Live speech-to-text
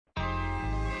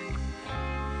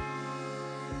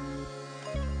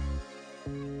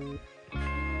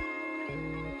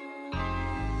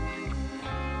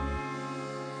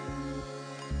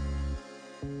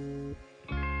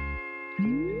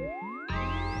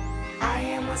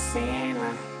a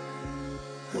sinner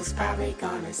who's probably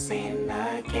gonna sin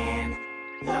again.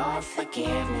 Lord,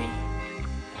 forgive me.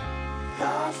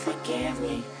 Lord, forgive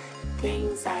me.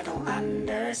 Things I don't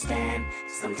understand.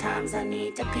 Sometimes I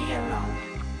need to be alone.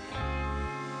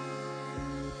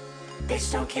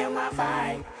 Bitch, don't kill my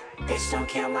vibe. Bitch, don't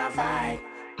kill my vibe.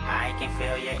 I can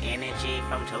feel your energy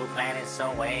from 2 planets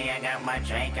away. I got my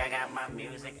drink, I got my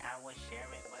music, I will share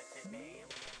it, but today...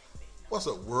 What's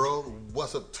up, world?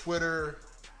 What's up, Twitter?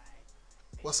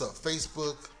 What's up,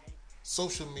 Facebook?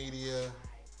 Social media?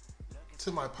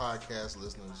 To my podcast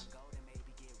listeners,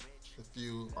 the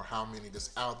few or how many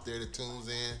that's out there that tunes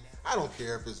in, I don't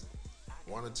care if it's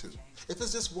one or two. If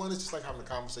it's just one, it's just like having a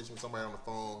conversation with somebody on the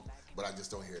phone, but I just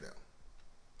don't hear them.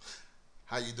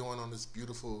 How you doing on this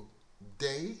beautiful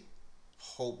day?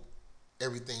 Hope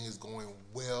everything is going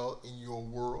well in your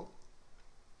world.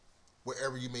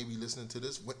 Wherever you may be listening to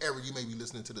this, whenever you may be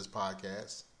listening to this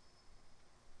podcast,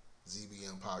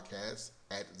 ZBM Podcast,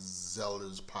 at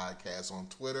Zellers Podcast on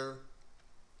Twitter.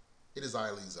 It is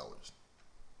Eileen Zellers.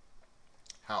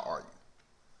 How are you?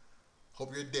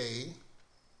 Hope your day,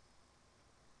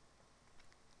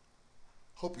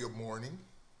 hope your morning,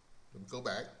 let me go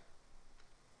back,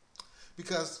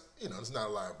 because, it's not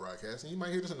a live broadcast, and you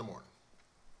might hear this in the morning.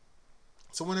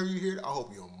 So whenever you hear it, I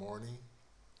hope your morning,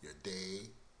 your day,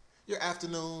 your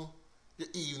afternoon, your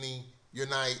evening, your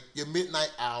night, your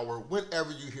midnight hour,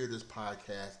 whenever you hear this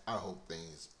podcast, I hope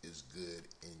things is good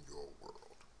in your world.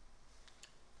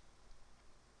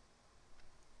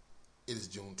 It is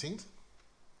Juneteenth,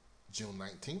 June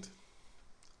 19th.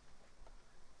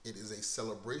 It is a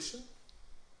celebration.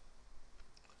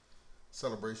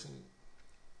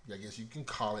 I guess you can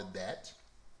call it that.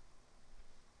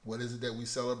 What is it that we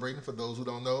celebrating for those who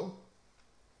don't know?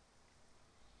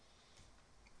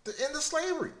 The end of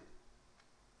slavery.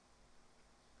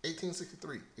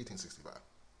 1863, 1865.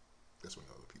 That's when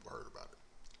other people heard about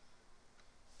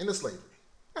it. End of slavery.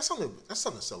 That's something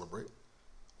to celebrate.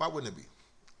 Why wouldn't it be?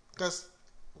 Because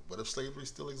what if slavery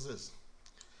still exists?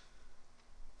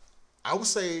 I would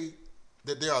say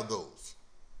that there are those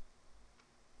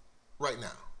right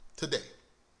now, today,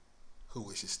 who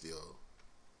wish it still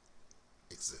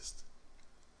exists.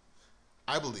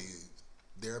 I believe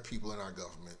there are people in our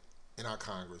government, in our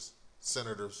Congress,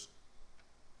 senators,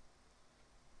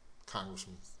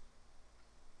 congressmen,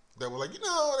 that were like,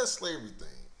 that slavery thing,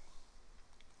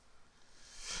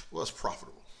 well, it's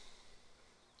profitable.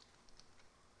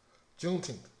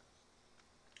 Juneteenth,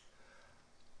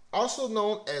 also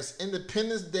known as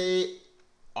Independence Day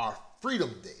or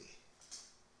Freedom Day,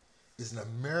 is an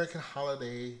American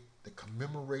holiday that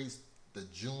commemorates the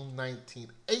June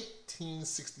 19th,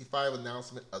 1865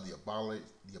 announcement of the abolition,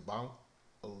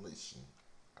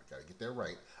 I gotta get that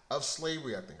right, of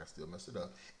slavery. I think I still messed it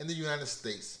up. In the United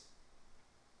States,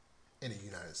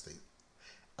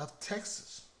 of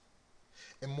Texas,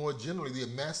 and more generally, the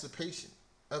emancipation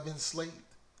of enslaved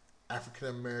African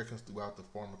Americans throughout the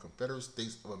former Confederate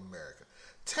States of America.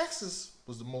 Texas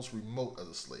was the most remote of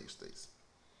the slave states.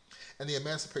 And the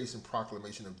Emancipation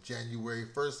Proclamation of January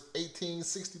 1st,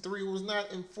 1863 was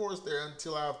not enforced there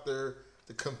until after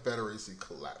the Confederacy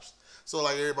collapsed. So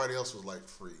like everybody else was like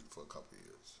freed for a couple of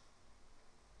years.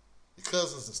 Your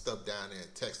cousins and stuff down there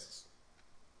in Texas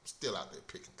still out there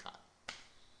picking cotton,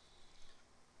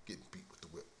 getting beat with the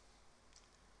whip.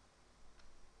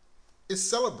 It's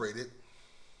celebrated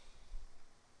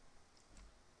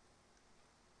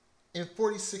in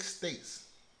 46 states.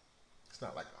 It's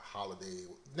not like a holiday.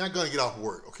 You're not going to get off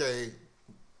work, okay?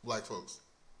 Black folks,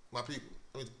 my people.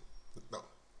 No,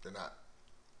 they're not.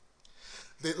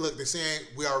 They're saying,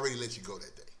 we already let you go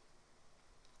that day.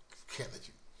 Can't let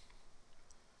you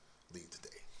leave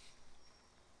today.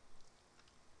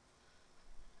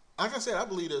 Like I said, I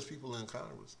believe there's people in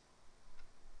Congress,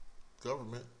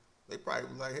 government, they probably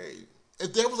was like, hey,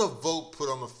 if there was a vote put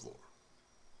on the floor,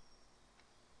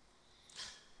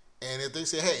 and if they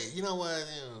say, hey, you know what,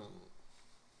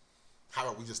 how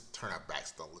about we just turn our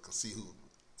backs, don't look and see who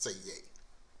say yay.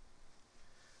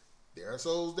 There are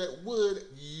those that would,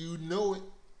 you know it.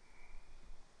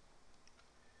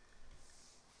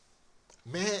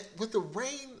 Man, with the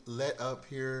rain let up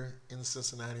here in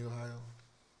Cincinnati, Ohio,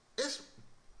 it's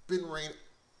been raining.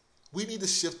 We need to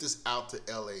shift this out to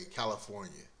LA,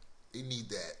 California. They need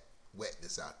that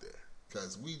wetness out there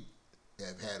because we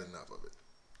have had enough of it.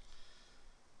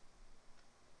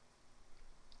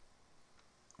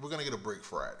 We're going to get a break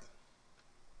Friday.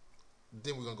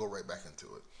 Then we're going to go right back into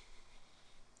it.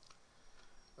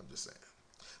 I'm just saying.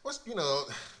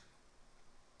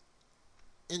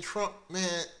 In Trump,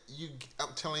 man,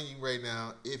 I'm telling you right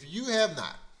now, if you have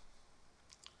not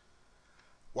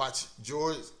Watch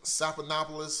George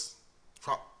Stephanopoulos.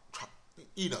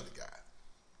 You know the guy.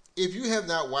 If you have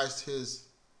not watched his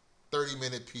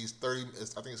 30-minute piece, I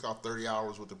think it's called 30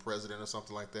 Hours with the President or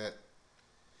something like that.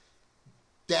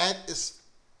 That is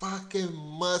fucking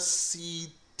must-see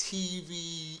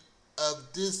TV of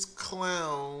this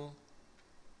clown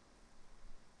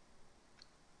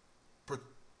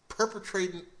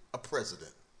perpetrating a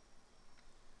president.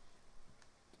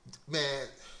 Man,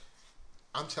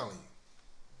 I'm telling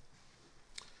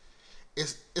you.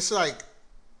 It's like,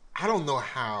 I don't know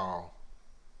how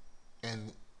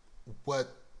and what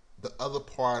the other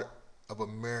part of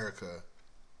America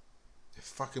the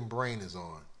fucking brain is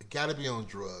on. It gotta be on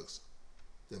drugs.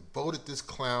 They voted this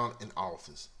clown in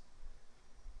office.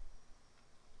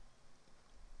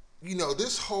 You know,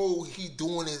 this whole he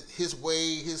doing it his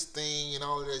way, his thing, and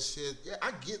all of that shit. Yeah,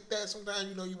 I get that. Sometimes,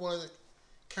 you know, you want to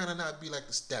kind of not be like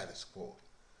the status quo.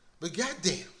 But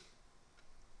goddamn,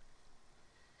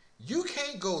 you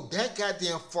can't go that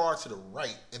goddamn far to the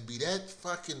right and be that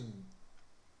fucking,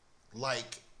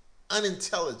 like,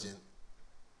 unintelligent.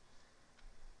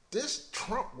 This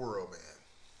Trump world,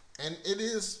 man. And it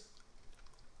is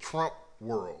Trump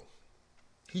world.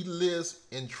 He lives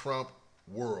in Trump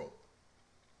world.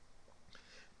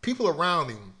 People around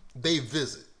him, they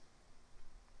visit.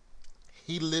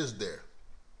 He lives there.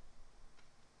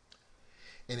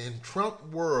 And in Trump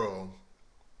world,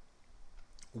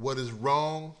 what is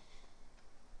wrong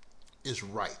is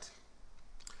right.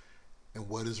 And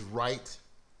what is right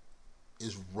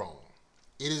is wrong.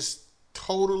 It is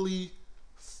totally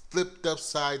flipped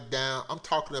upside down. I'm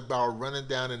talking about running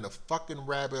down in the fucking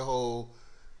rabbit hole,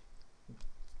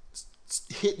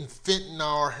 hitting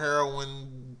fentanyl,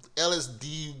 heroin,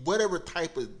 LSD, whatever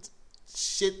type of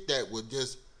shit that would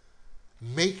just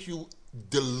make you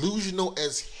delusional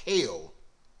as hell.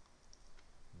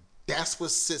 That's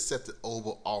what sits at the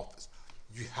Oval Office.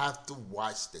 You have to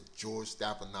watch the George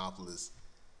Stephanopoulos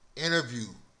interview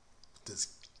with this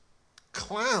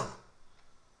clown.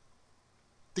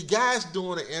 The guy's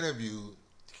doing an interview.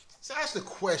 He's asked a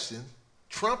question.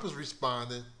 Trump is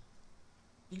responding.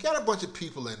 You got a bunch of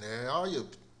people in there, all your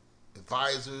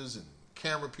advisors and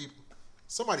camera people.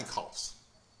 Somebody coughs.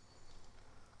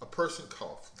 A person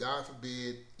coughs. God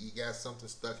forbid you got something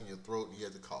stuck in your throat and you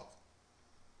had to cough.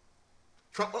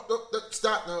 Trump,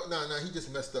 stop. No. He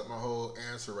just messed up my whole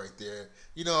answer right there.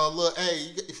 You know, look,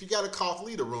 hey, if you got a cough,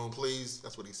 leave the room, please.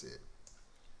 That's what he said.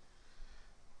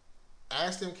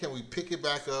 Asked him, can we pick it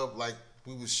back up like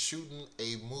we was shooting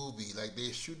a movie, like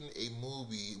they're shooting a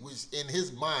movie, which in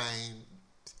his mind,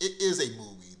 it is a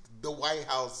movie. The White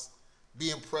House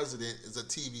being president is a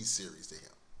TV series to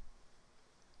him.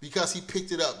 Because he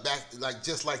picked it up back, like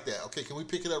just like that. Okay, can we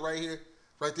pick it up right here?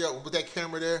 Right there, with that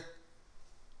camera there?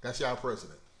 That's y'all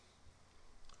president.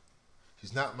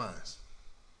 He's not mine.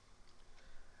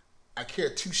 I care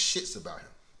two shits about him.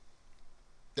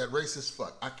 That racist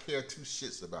fuck. I care two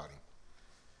shits about him.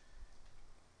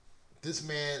 This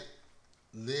man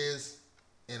lives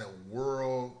in a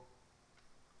world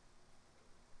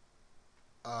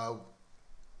of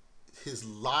his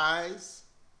lies,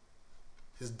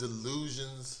 his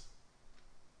delusions,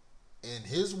 in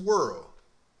his world.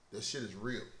 That shit is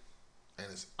real and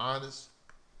it's honest.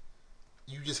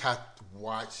 You just have to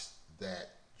watch that,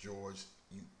 George,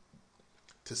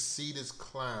 to see this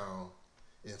clown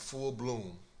in full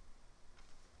bloom.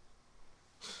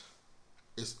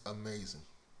 It's amazing.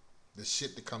 The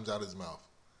shit that comes out of his mouth.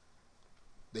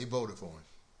 They voted for him.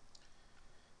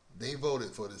 They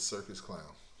voted for this circus clown.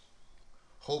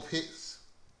 Hope Hicks.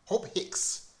 Hope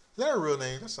Hicks. Is that a real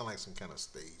name? That sounds like some kind of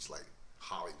stage, like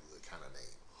Hollywood kind of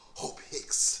name. Hope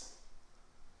Hicks.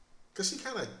 Because she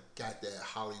kind of got that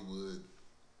Hollywood,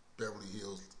 Beverly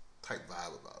Hills type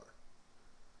vibe about her.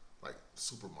 Like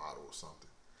supermodel or something.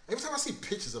 Every time I see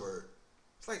pictures of her,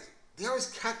 it's like they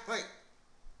always like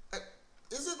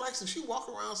is it like, so she walk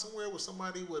around somewhere with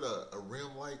somebody with a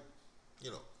rim like,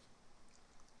 you know,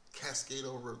 cascade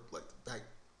over like the back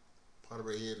part of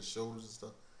her head and shoulders and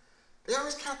stuff? They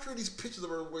always capture these pictures of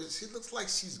her where she looks like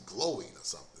she's glowing or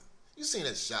something. You seen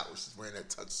that shot where she's wearing that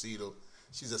tuxedo?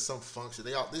 She's at some function.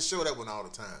 They show that one all the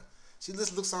time. She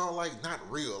just looks all like not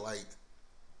real, like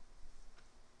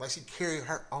she carried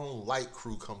her own light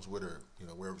crew comes with her, you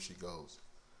know, wherever she goes.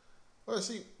 Well,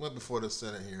 she went before the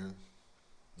Senate hearing.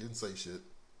 Didn't say shit.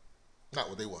 Not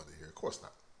what they wanted to hear. Of course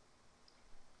not.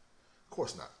 Of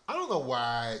course not. I don't know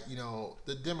why, you know,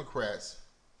 the Democrats.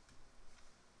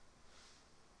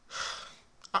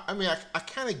 I mean, I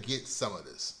kind of get some of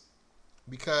this.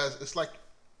 Because it's like,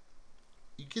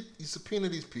 you subpoena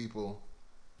these people.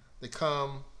 They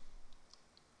come.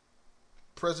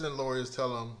 President lawyers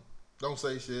tell them, Don't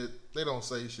say shit. They don't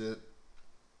say shit.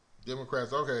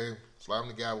 Democrats, okay, slapping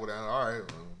the gavel down. All right,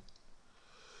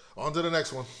 on to the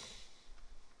next one.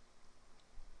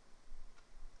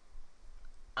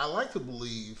 I like to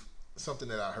believe something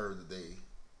that I heard today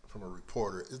from a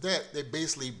reporter is that they're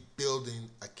basically building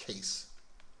a case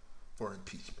for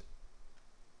impeachment.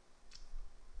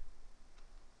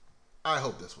 I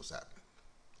hope that's what's happening.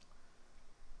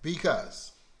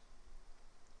 Because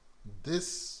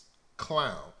this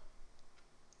clown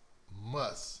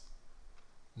must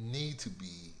need to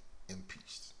be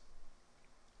impeached.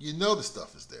 You know the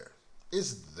stuff is there.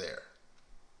 It's there.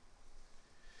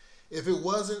 If it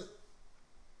wasn't,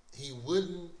 he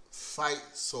wouldn't fight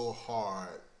so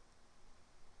hard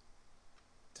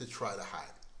to try to hide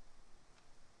it.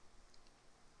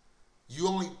 You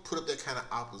only put up that kind of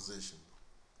opposition,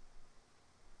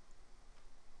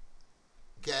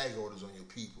 gag orders on your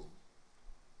people,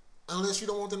 unless you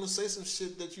don't want them to say some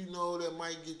shit that you know that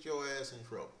might get your ass in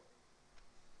trouble.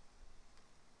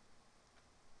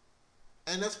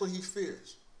 And that's what he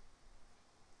fears.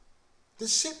 The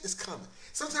shit is coming.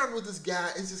 Sometimes with this guy,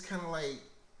 it's just kind of like,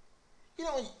 you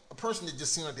know, a person that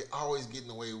just seems like they're always getting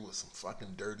away with some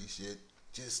fucking dirty shit.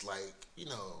 Just like, you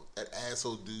know, that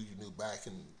asshole dude you knew back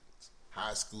in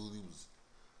high school. He was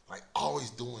like always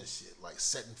doing shit, like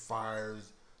setting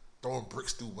fires, throwing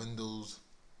bricks through windows,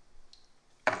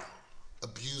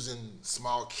 abusing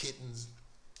small kittens.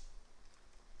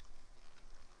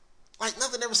 Like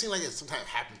nothing ever seemed like it sometimes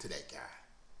happened to that guy.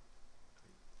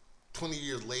 20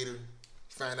 years later,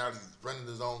 find out he's running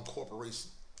his own corporation.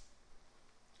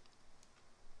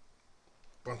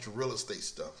 Bunch of real estate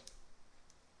stuff.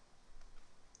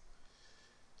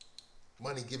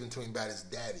 Money given to him by his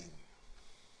daddy.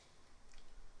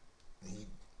 And he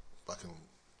fucking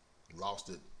lost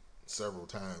it several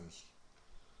times.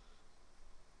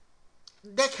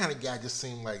 That kind of guy just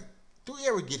seemed like, do he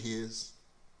ever get his?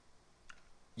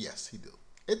 Yes, he do.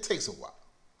 It takes a while.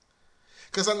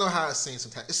 Because I know how it seems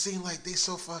sometimes. It seems like they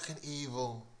so fucking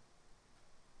evil.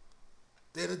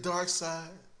 They're the dark side.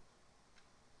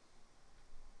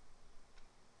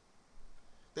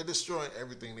 They're destroying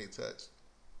everything they touch.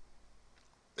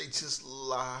 They just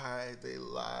lie. They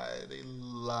lie. They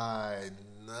lie.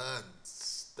 None.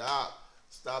 Stop.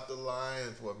 Stop the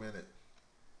lying for a minute.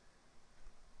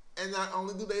 And not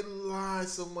only do they lie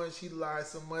so much, he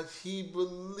lies so much, he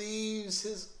believes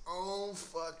his own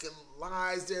fucking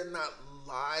lies. They're not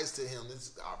lies to him.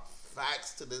 These are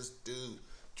facts to this dude.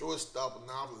 George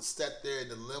Stephanopoulos sat there in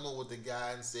the limo with the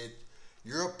guy and said,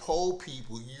 you're poll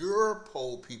people. You're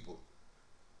poll people.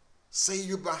 Say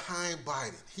you're behind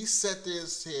Biden. He sat there and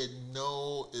said,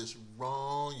 no, it's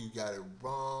wrong. You got it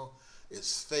wrong.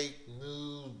 It's fake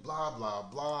news, blah, blah,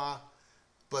 blah.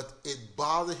 But it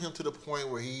bothered him to the point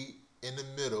where he, in the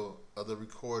middle of the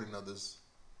recording of this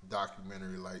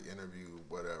documentary, like interview,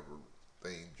 whatever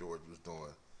thing George was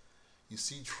doing, you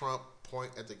see Trump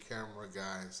point at the camera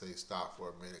guy and say, stop for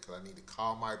a minute, because I need to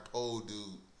call my poll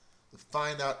dude to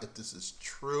find out if this is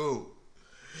true.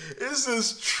 Is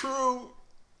this true?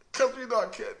 Because you know I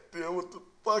can't deal with the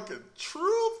fucking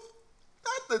truth.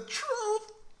 Not the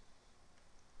truth.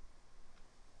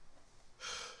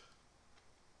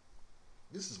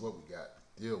 This is what we got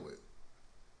to deal with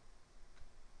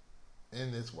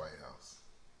in this White House.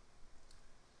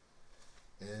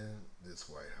 In this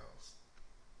White House.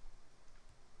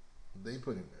 They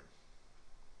put him there.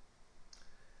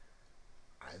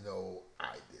 I know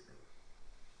I didn't.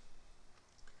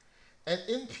 An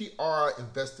NPR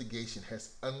investigation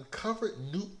has uncovered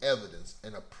new evidence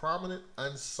in a prominent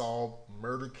unsolved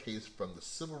murder case from the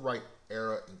civil rights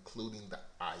era, including the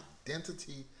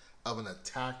identity of an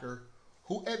attacker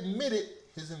who admitted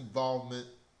his involvement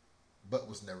but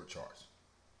was never charged.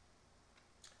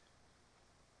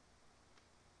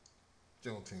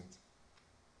 Juneteenth.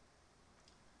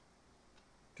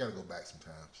 Gotta go back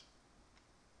sometimes.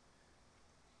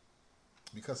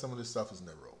 Because some of this stuff is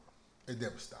never over. It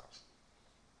never stops.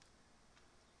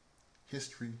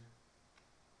 History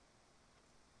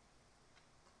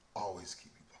always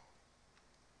keep you going.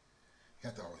 You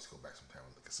have to always go back sometime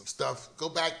and look at some stuff. Go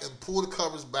back and pull the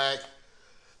covers back.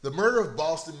 The murder of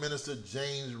Boston minister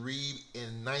James Reeb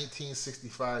in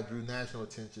 1965 drew national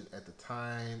attention at the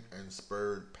time and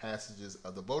spurred passages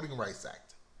of the Voting Rights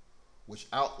Act, which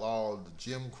outlawed the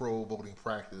Jim Crow voting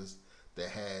practice that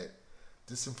had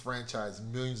disenfranchised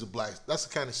millions of blacks. That's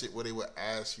the kind of shit where they would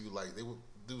ask you, like, they would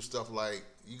do stuff like,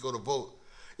 you go to vote.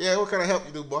 Yeah, what kind of help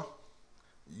you do, boy?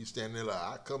 You stand there like,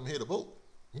 I come here to vote.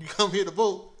 You come here to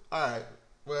vote? All right.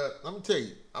 Well, let me tell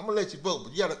you, I'm going to let you vote,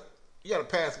 but you gotta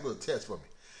pass a little test for me.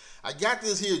 I got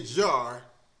this here jar.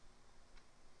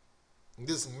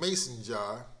 this mason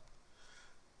jar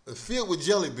filled with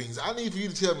jelly beans. I need for you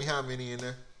to tell me how many in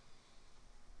there.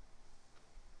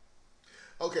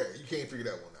 Okay, you can't figure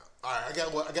that one out. All right, I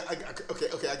got one.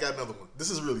 Okay, I got another one.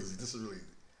 This is really easy.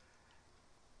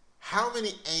 How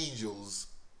many angels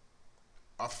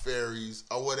or fairies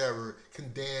or whatever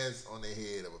can dance on the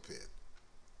head of a pit?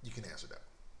 You can answer that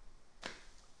one.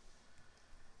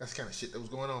 That's the kind of shit that was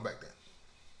going on back then.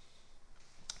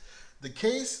 The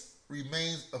case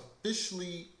remains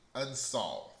officially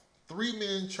unsolved. 3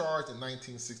 men charged in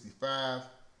 1965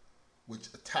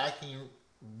 with attacking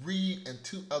Reed and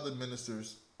 2 other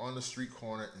ministers on the street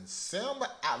corner in Selma,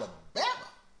 Alabama,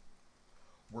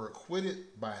 were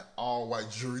acquitted by an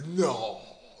all-white jury. No,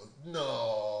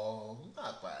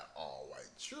 not by an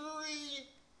all-white jury.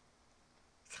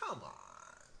 Come on.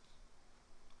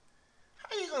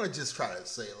 How are you going to just try to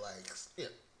say, like, yeah.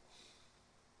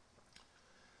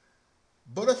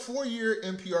 But a 4-year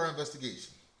NPR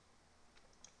investigation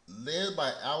led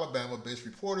by Alabama-based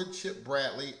reporter Chip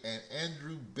Bradley and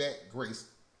Andrew Beck Grace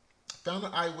found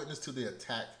an eyewitness to the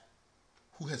attack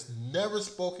who has never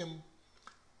spoken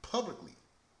publicly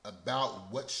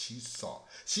about what she saw.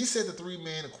 She said the 3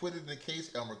 men acquitted in the case,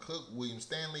 Elmer Cook, William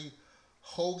Stanley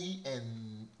Hoagie,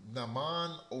 and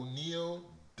Naman O'Neill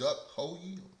Duck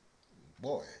Hoagie.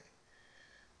 Boy,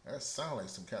 that sounds like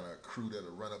some kind of crew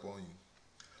that'll run up on you.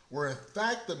 Were in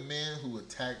fact the men who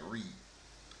attacked Reed.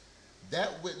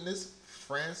 That witness,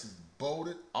 Francis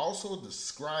Bowden, also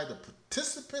described a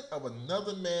participant of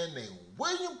another man named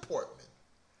William Portman.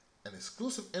 An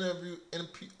exclusive interview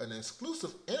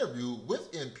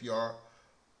with NPR,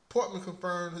 Portman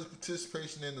confirmed his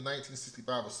participation in the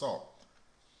 1965 assault.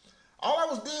 All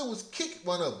I did was kick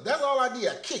one of them. That's all I did.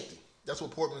 I kicked him. That's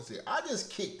what Portman said. I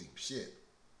just kicked him. Shit.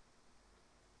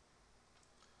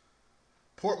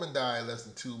 Portman died less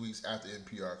than 2 weeks after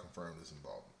NPR confirmed his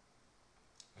involvement.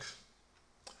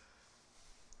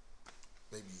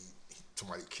 Maybe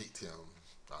somebody kicked him,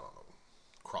 I don't know,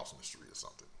 crossing the street or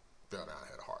something. Fell down and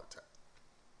had a heart attack.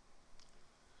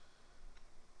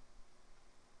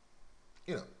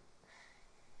 You know,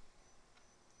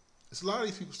 there's a lot of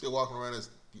these people still walking around as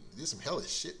did some hellish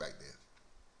shit back then.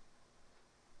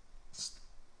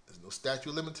 There's no statute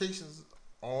of limitations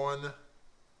on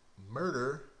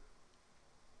murder.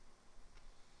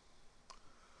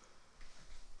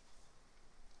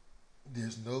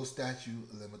 There's no statute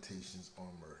of limitations on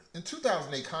murder. In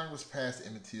 2008, Congress passed the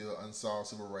MTL Unsolved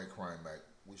Civil Rights Crime Act,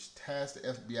 which tasked the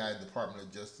FBI Department of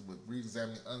Justice with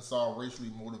re-examining unsolved racially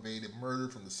motivated murder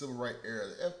from the civil rights era.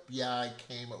 The FBI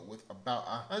came up with about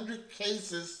 100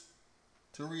 cases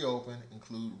to reopen,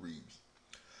 include Reeves.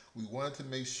 We wanted to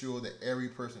make sure that every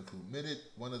person who committed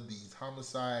one of these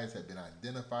homicides had been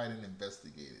identified and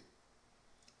investigated.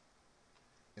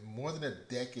 In more than a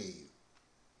decade,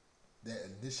 that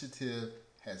initiative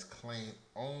has claimed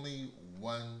only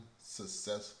one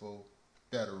successful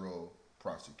federal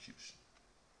prosecution.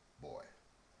 Boy,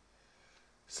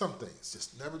 some things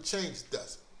just never change,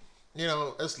 does it? You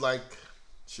know, it's like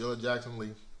Sheila Jackson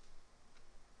Lee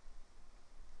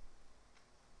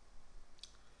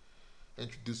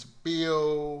introduced a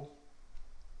bill,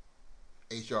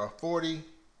 HR-40,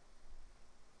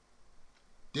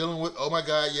 dealing with, oh my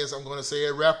God, yes, I'm going to say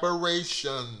it,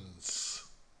 reparations.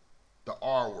 The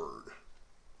R word.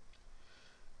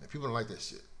 And people don't like that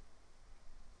shit.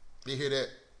 You hear that?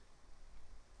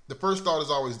 The first thought is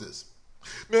always this.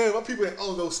 Man, my people that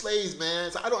own those slaves,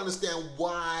 man. So I don't understand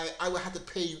why I would have to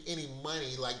pay you any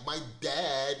money. Like my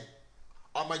dad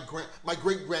or my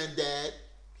great granddad,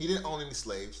 he didn't own any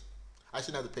slaves. I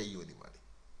shouldn't have to pay you any money.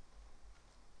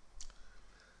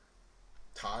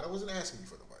 Todd, I wasn't asking you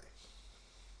for the money.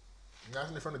 I'm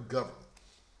asking it from the government.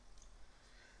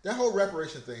 That whole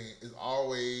reparation thing is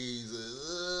always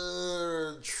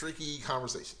a tricky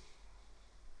conversation.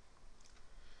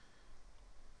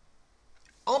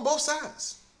 On both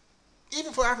sides.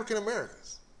 Even for African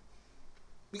Americans.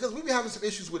 Because we be having some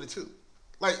issues with it too.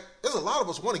 Like, there's a lot of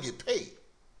us want to get paid.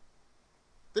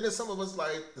 Then there's some of us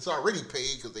like, it's already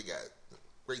paid because they got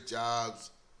great jobs,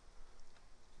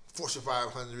 Fortune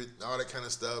 500, all that kind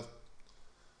of stuff.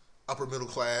 Upper middle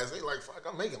class. They like, fuck,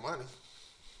 I'm making money.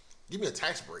 Give me a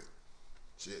tax break.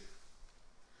 Shit.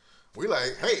 We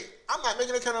like, hey, I'm not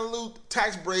making that kind of little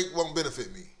tax break won't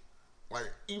benefit me. Like,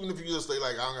 even if you just say,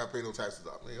 like, I don't got to pay no taxes.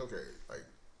 I mean, okay, like,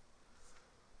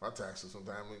 my taxes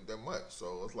sometimes ain't that much.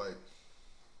 So it's like,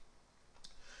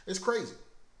 it's crazy.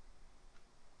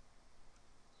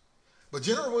 But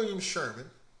General William Sherman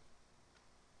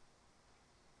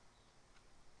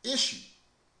issued,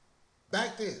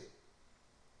 back then,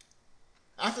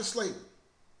 after slavery,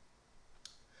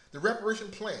 the reparation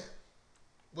plan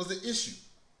was the issue.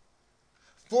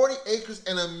 40 acres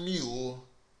and a mule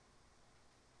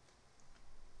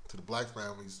to the black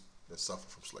families that suffer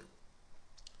from slavery.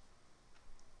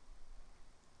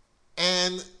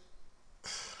 And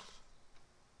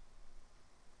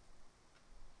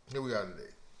here we are today.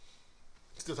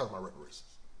 Still talking about reparations.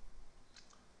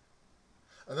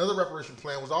 Another reparation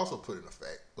plan was also put in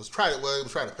effect. It was tried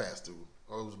to pass through,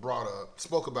 or it was brought up,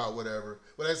 spoke about whatever.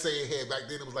 But let's say, hey, back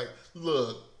then it was like,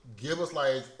 look, give us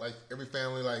like every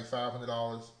family like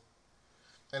 $500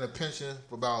 and a pension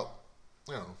for about,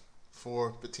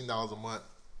 $15 a month.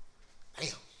 Damn.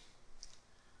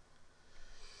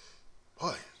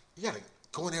 Boy, you gotta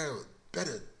go in there with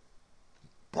better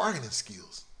bargaining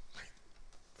skills. Like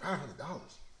 $500.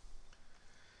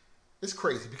 It's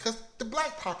crazy because the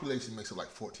black population makes up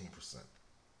like 14%.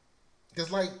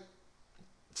 There's like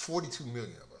 42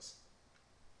 million of us.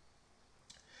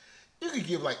 You could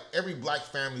give like every black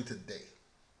family today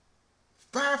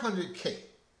 $500K.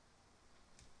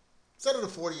 Instead of the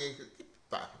 40 acres,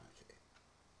 $500K.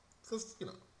 Because,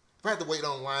 if I have to wait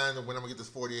online when I'm going to get this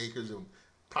 40 acres and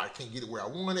probably can't get it where I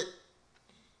want it,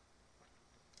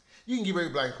 you can give every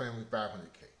black family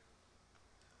 $500K.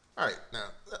 All right, now,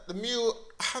 the mule,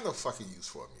 I have no fucking use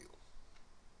for a mule.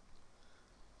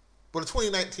 But a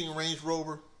 2019 Range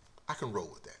Rover, I can roll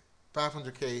with that.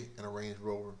 $500K and a Range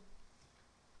Rover,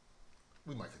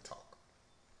 we might can talk.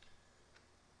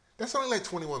 That's only like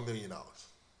 $21 million.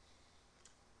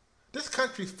 This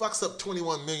country fucks up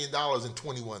 $21 million in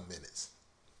 21 minutes.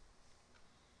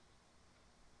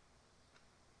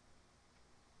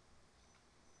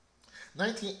 The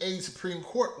 1980 Supreme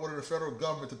Court ordered the federal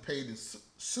government to pay the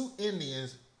Sioux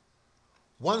Indians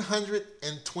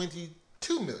 $122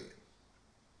 million.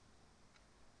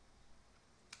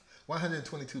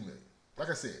 $122 million. Like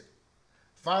I said,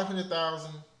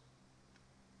 $500,000,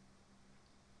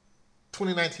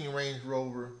 2019 Range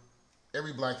Rover,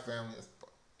 every black family.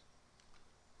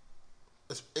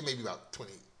 It may be about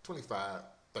 20, 25,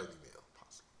 30 mil,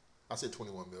 possibly. I said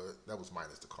 21 mil. That was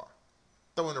minus the car.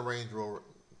 Throw in a Range Rover,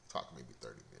 talk maybe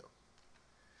 30 mil.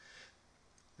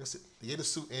 That's it. The other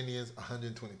Sioux Indians,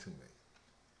 122 million.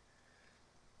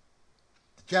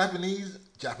 The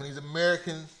Japanese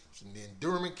Americans in the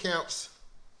internment camps,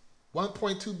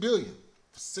 1.2 billion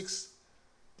for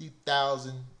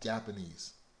 60,000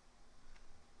 Japanese.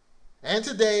 And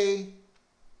today,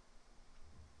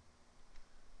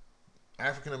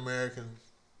 African Americans,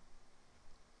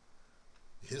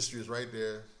 history is right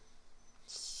there.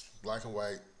 It's black and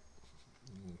white.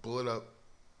 You can pull it up.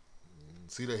 You can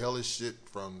see the hellish shit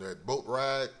from that boat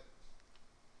ride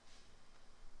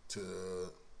to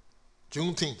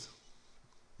Juneteenth.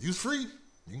 You's free.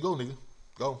 You can go, nigga.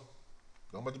 Go.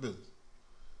 Go about your business.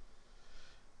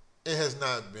 It has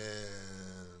not been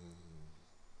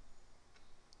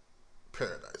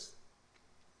paradise.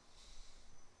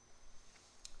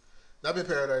 Not been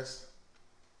paradise.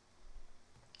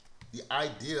 The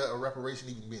idea of reparation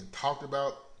even being talked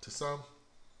about to some,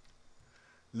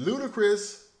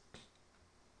 ludicrous.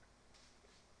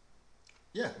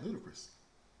 Yeah, ludicrous.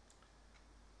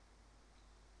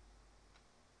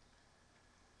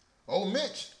 Old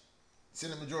Mitch,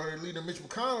 Senate Majority Leader Mitch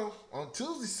McConnell, on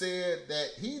Tuesday said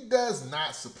that he does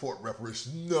not support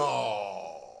reparations.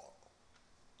 No.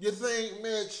 You think,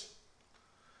 Mitch?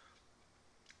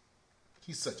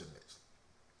 He's such a Mitch.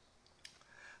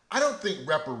 I don't think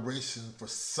reparations for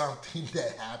something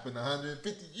that happened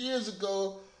 150 years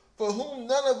ago, for whom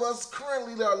none of us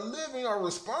currently are living are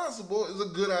responsible, is a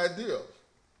good idea,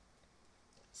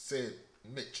 said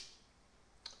Mitch.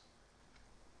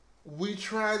 We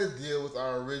tried to deal with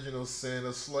our original sin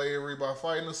of slavery by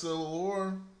fighting the Civil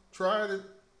War. Tried it.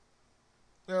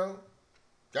 Got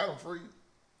them free.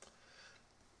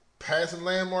 Passing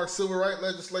landmark civil rights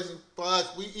legislation.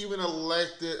 Fuck, we even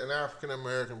elected an African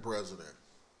American president,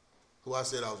 who I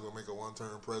said I was going to make a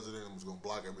one-term president and was going to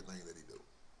block everything that he do.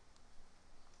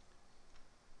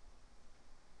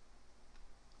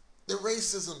 The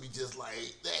racism be just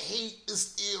like, the hate is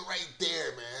still right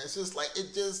there, man. It's just like,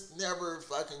 it just never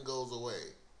fucking goes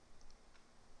away.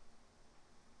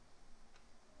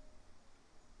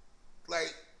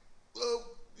 Like,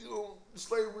 well,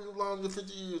 slavery longer than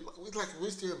 50 years. We're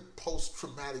still in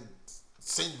post-traumatic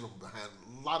syndrome behind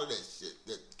a lot of that shit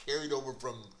that carried over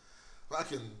from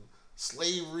fucking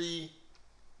slavery,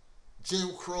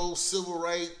 Jim Crow, civil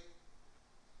rights,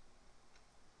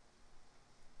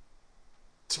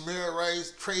 Tamir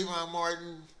Rice, Trayvon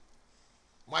Martin,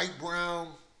 Mike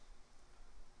Brown,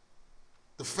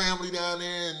 the family down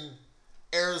there in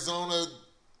Arizona,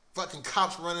 fucking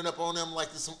cops running up on them like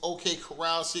there's some OK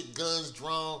Corral shit, guns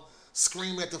drawn,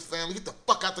 screaming at the family, get the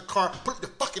fuck out the car, put up the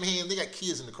fucking hand. They got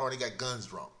kids in the car, they got guns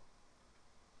drawn.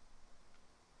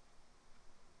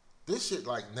 This shit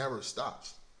like never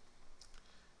stops.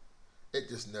 It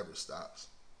just never stops.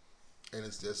 And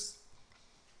it's just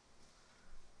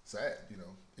sad, you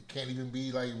know. It can't even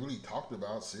be like really talked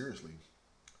about seriously.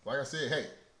 Like I said, hey,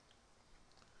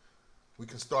 we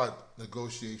can start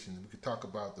negotiations. We can talk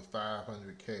about the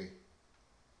 $500K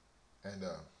and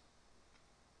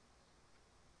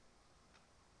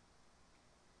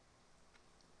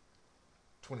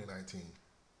 2019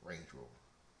 Range Rover.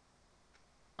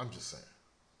 I'm just saying,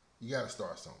 you got to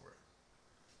start somewhere.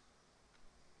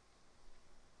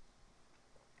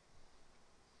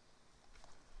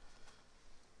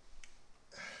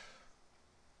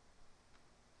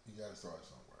 You got to start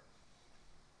somewhere.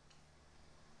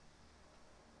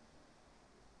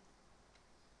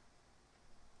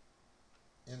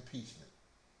 Impeachment.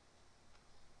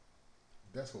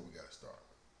 That's what we got to start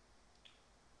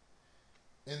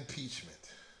with.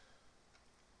 Impeachment.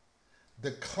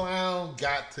 The clown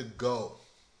got to go.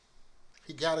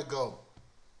 He got to go.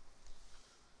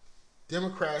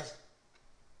 Democrats,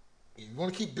 if you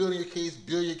want to keep building your case,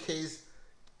 build your case.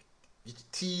 Get your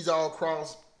T's all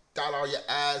crossed, dot all your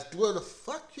I's. Do what the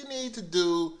fuck you need to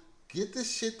do. Get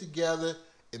this shit together.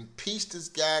 Impeach this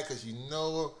guy because you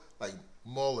know, like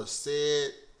Mueller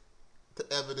said,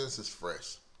 the evidence is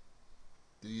fresh.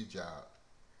 Do your job.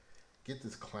 Get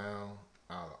this clown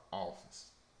out of office.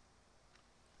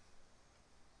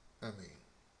 I mean,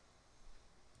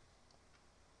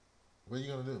 what are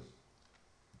you going to do?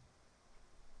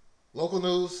 Local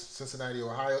news, Cincinnati,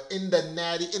 Ohio. In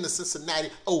the Cincinnati,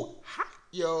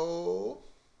 Ohio.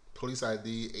 Police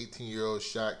ID, 18-year-old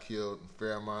shot, killed in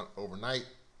Fairmont overnight.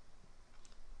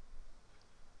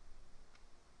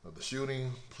 Of the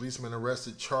shooting, man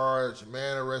arrested charged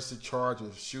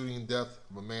with shooting death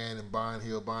of a man in Bond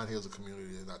Hill. Bond Hill is a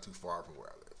community that's not too far from where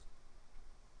I live.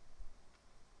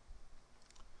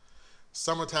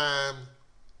 Summertime,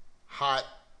 hot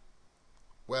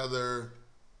weather,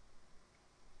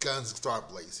 guns start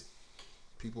blazing.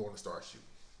 People want to start shooting.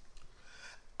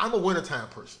 I'm a wintertime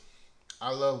person.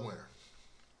 I love winter.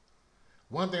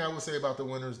 One thing I would say about the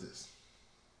winter is this.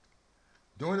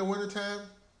 During the wintertime,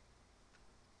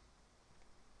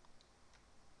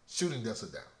 shooting deaths are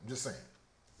down. I'm just saying.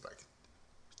 Like,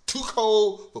 too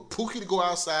cold for Pookie to go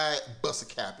outside and bust a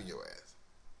cap in your ass.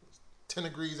 10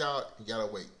 degrees out, you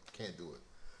gotta wait. Can't do it.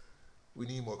 We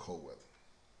need more cold weather.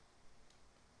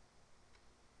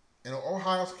 In an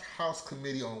Ohio House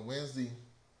committee on Wednesday,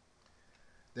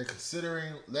 they're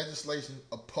considering legislation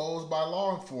opposed by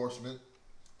law enforcement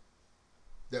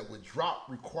that would drop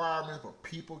requirements for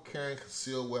people carrying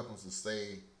concealed weapons to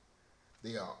say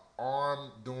they are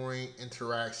armed during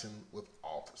interaction with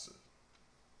officers.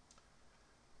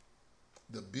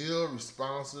 The bill is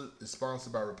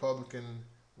sponsored by Republican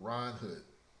Ron Hood.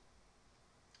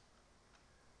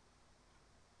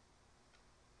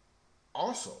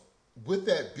 Also, with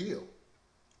that bill,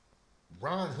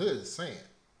 Ron Hood is saying,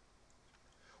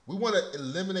 we want to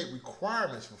eliminate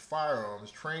requirements for firearms,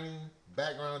 training,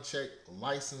 background check,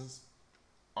 license,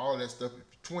 all that stuff. If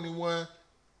you're 21,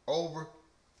 over,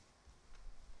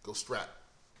 go strap.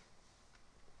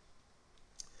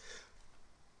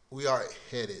 We are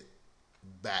headed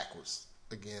backwards.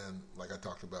 Again, like I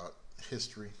talked about,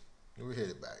 history. We're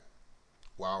headed back.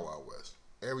 Wild, Wild West.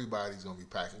 Everybody's going to be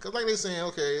packing. Because like they're saying,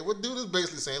 okay, what dude is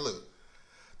basically saying, look,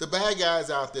 the bad guys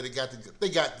out there, they got the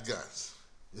guns.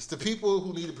 It's the people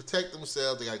who need to protect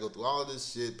themselves. They got to go through all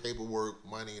this shit, paperwork,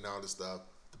 money, and all this stuff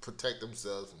to protect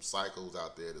themselves from psychos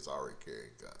out there that's already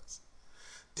carrying guns.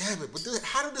 Damn it, but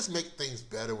how did this make things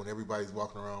better when everybody's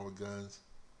walking around with guns?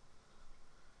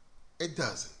 It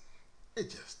doesn't. It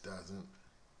just doesn't.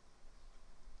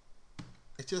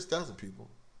 It just doesn't, people.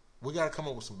 We got to come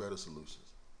up with some better solutions.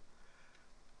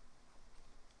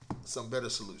 Some better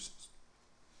solutions.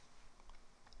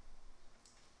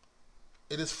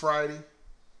 It is Friday.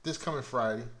 This coming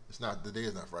Friday. The day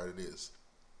is not Friday. It is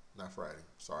not Friday.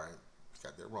 Sorry.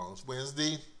 Got that wrong. It's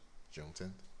Wednesday, June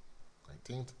 10th,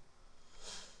 19th.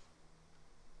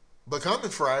 But coming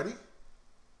Friday,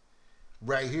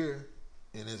 right here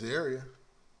in this area,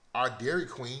 our Dairy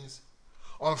Queens.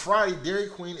 On Friday, Dairy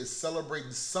Queen is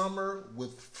celebrating summer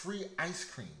with free ice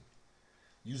cream.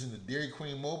 Using the Dairy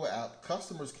Queen mobile app,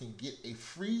 customers can get a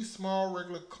free small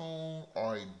regular cone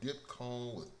or a dip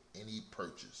cone with any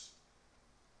purchase.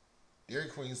 Dairy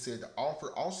Queen said the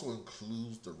offer also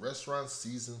includes the restaurant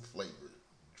season flavor,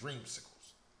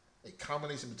 Dreamsicles, a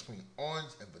combination between orange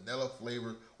and vanilla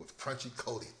flavor with crunchy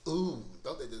coating. Ooh,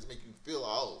 don't they just make you feel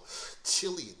all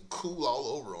chilly and cool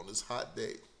all over on this hot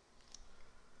day?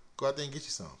 Go out there and get you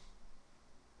some.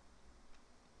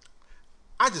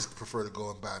 I just prefer to go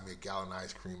and buy me a gallon of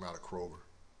ice cream out of Kroger.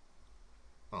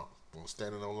 Oh, I'm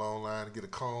standing in a long line and get a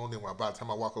cone. Then by the time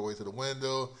I walk away to the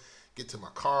window, get to my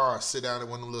car, I sit down at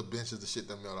one of the little benches, the shit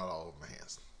done melt out all over my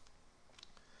hands.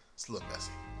 It's a little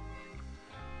messy.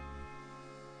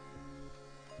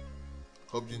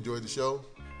 Hope you enjoyed the show.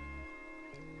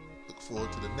 Look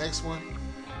forward to the next one.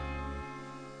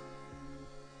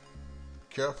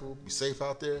 Be careful, be safe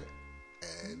out there,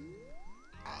 and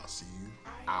I'll see you.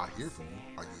 I'll hear from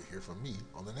you, or you'll hear from me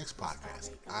on the next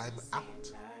podcast. I'm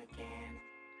out.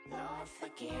 Lord,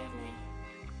 forgive me.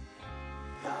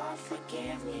 Lord,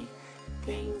 forgive me.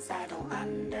 Things I don't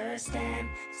understand.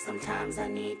 Sometimes I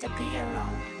need to be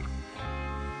alone.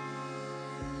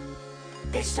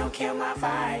 Bitch, don't kill my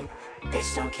vibe.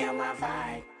 Bitch, don't kill my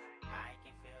vibe.